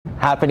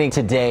Happening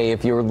today,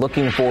 if you're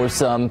looking for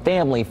some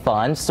family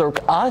fun, Cirque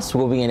Us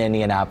will be in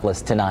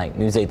Indianapolis tonight.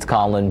 News 8's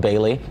Colin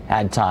Bailey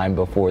had time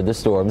before the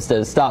storms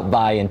to stop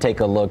by and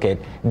take a look at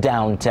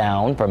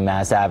downtown from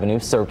Mass Avenue,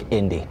 Cirque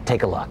Indy.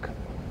 Take a look.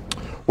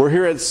 We're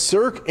here at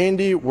Cirque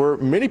Indy, where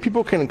many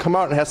people can come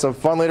out and have some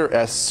fun later,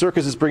 as Cirque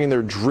Us is bringing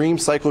their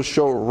DreamCycle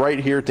show right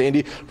here to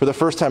Indy for the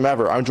first time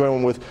ever. I'm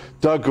joined with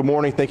Doug. Good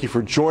morning. Thank you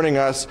for joining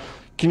us.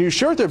 Can you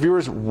share with our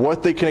viewers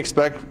what they can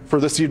expect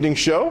for this evening's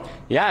show?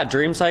 Yeah,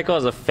 DreamCycle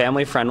is a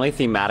family-friendly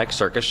thematic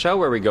circus show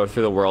where we go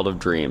through the world of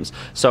dreams.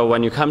 So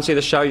when you come see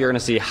the show, you're going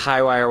to see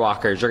high wire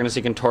walkers, you're going to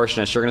see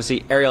contortionists, you're going to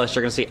see aerialists,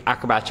 you're going to see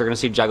acrobats, you're going to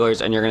see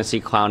jugglers, and you're going to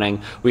see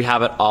clowning. We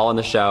have it all in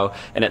the show,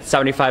 and it's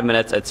 75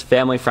 minutes. It's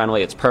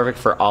family-friendly. It's perfect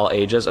for all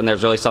ages, and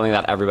there's really something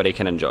that everybody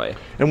can enjoy.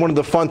 And one of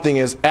the fun things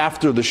is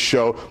after the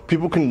show,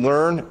 people can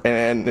learn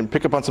and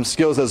pick up on some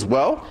skills as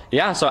well?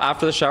 Yeah, so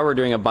after the show, we're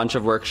doing a bunch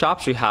of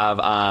workshops. We have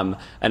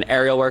an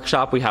aerial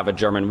workshop, we have a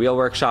German wheel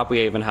workshop,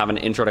 we even have an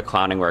intro to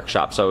clowning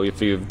workshop. So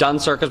if you've done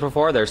circus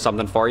before, there's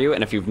something for you,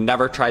 and if you've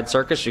never tried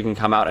circus, you can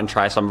come out and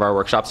try some of our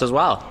workshops as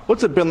well.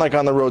 What's it been like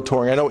on the road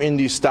touring? I know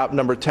Indy stopped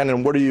number 10,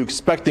 and what are you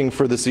expecting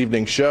for this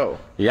evening's show?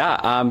 Yeah,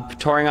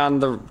 touring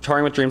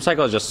with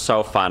DreamCycle is just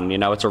so fun. You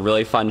know, it's a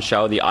really fun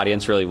show. The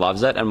audience really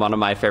loves it, and one of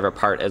my favorite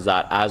part is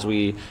that as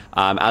the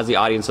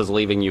audience is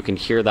leaving, you can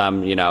hear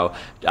them, you know,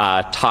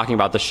 talking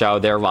about the show.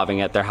 They're loving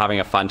it. They're having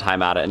a fun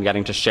time at it, and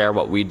getting to share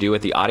what we do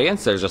with the audience.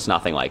 There's just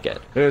nothing like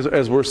it.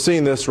 As we're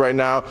seeing this right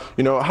now,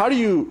 you know, how do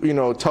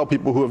you tell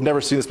people who have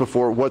never seen this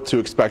before what to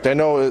expect? I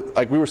know,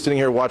 like, we were sitting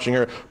here watching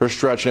her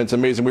stretch, and it's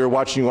amazing. We were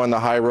watching you on the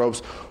high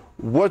ropes.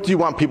 What do you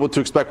want people to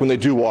expect when they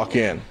do walk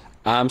in?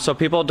 So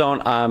people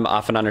don't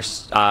often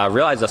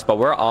realize this, but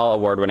we're all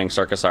award-winning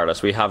circus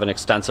artists. We have an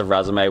extensive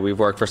resume. We've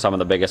worked for some of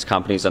the biggest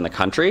companies in the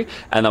country,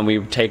 and then we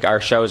take our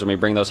shows and we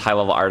bring those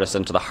high-level artists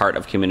into the heart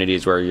of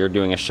communities where you're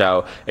doing a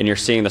show and you're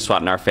seeing the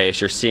sweat in our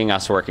face, you're seeing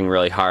us working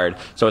really hard.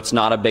 So it's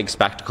not a big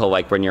spectacle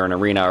like when you're in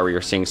an arena or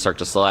you're seeing Cirque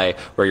du Soleil,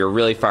 where you're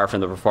really far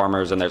from the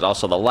performers, and there's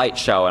also the light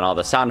show and all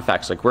the sound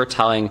effects. Like, we're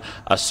telling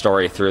a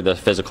story through the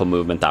physical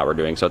movement that we're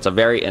doing. So it's a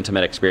very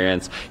intimate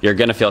experience. You're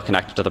going to feel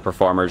connected to the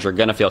performers. You're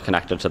going to feel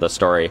connected to the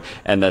story,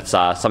 and that's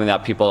something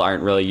that people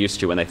aren't really used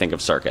to when they think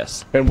of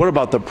circus. And what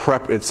about the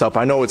prep itself?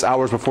 I know it's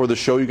hours before the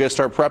show you guys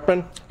start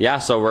prepping? Yeah,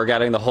 so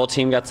the whole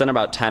team gets in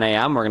about 10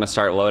 a.m. We're going to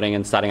start loading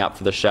and setting up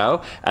for the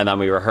show, and then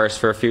we rehearse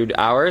for a few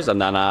hours,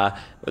 and then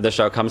the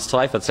show comes to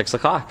life at 6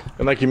 o'clock.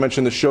 And like you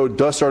mentioned, the show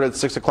does start at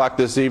 6 o'clock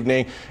this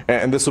evening,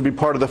 and this will be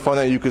part of the fun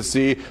that you can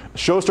see. The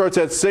show starts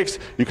at 6.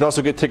 You can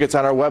also get tickets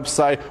on our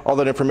website. All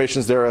that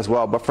information is there as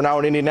well. But for now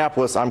in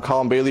Indianapolis, I'm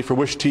Colin Bailey for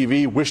Wish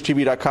TV,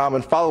 wishtv.com,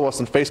 and follow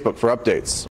us on Facebook for updates.